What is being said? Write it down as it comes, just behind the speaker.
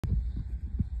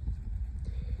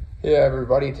Hey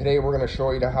everybody, today we're going to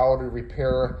show you how to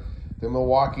repair the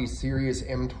Milwaukee Series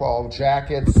M12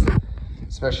 jackets,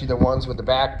 especially the ones with the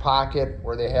back pocket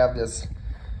where they have this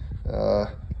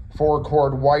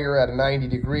 4-cord wire at 90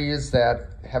 degrees that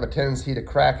have a tendency to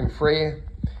crack and fray.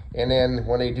 And then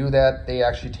when they do that, they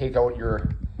actually take out your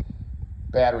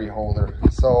battery holder.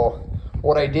 So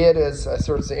what I did is I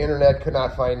searched the internet, could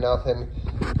not find nothing,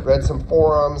 read some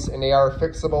forums, and they are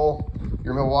fixable.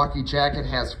 Your Milwaukee jacket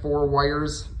has 4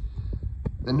 wires.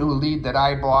 The new lead that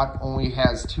I bought only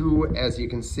has 2, as you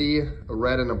can see, a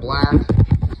red and a black.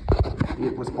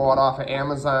 It was bought off of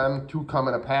Amazon. 2 come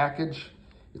in a package.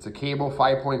 It's a cable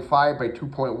 5.5 by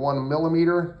 2.1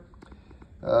 millimeter.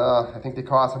 I think they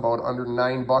cost about under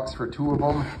 $9 for 2 of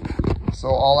them. So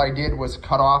all I did was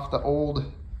cut off the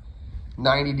old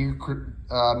 90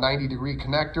 degree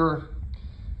connector,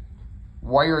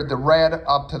 wired the red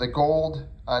up to the gold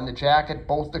on the jacket,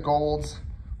 both the golds,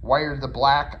 wired the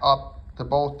black up to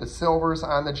both the silvers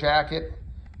on the jacket,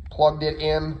 plugged it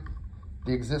in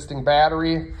the existing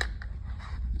battery,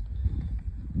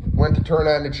 went to turn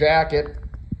on the jacket,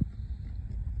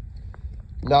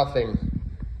 nothing.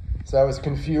 So I was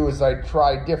confused. I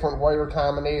tried different wire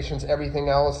combinations, everything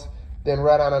else, then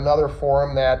read on another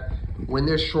forum that when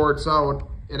this shorts out,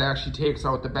 it actually takes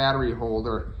out the battery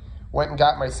holder. Went and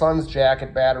got my son's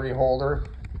jacket battery holder,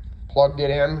 plugged it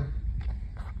in,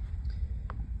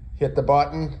 hit the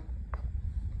button,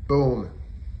 boom,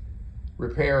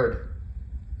 repaired.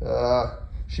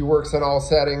 She works in all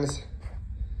settings.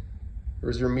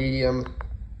 There's your medium,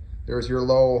 there's your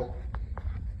low.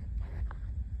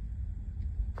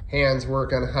 Hands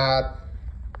work on hot,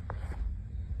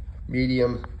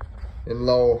 medium, and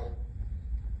low.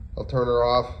 I'll turn her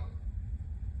off.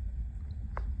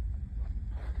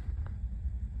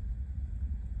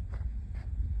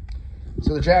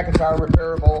 So the jackets are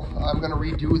repairable. I'm gonna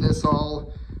redo this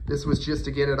all. This was just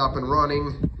to get it up and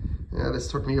running. This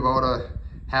took me about a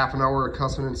half an hour of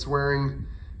cussing and swearing,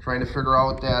 trying to figure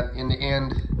out that in the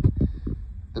end,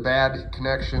 the bad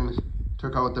connection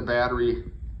took out the battery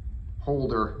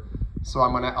holder. So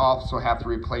I'm gonna also have to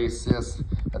replace this.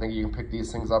 I think you can pick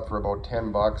these things up for about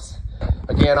 $10.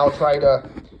 Again, I'll try to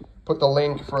put the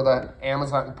link for the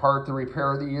Amazon part to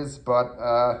repair these, but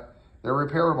they're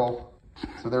repairable.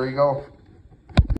 So there you go.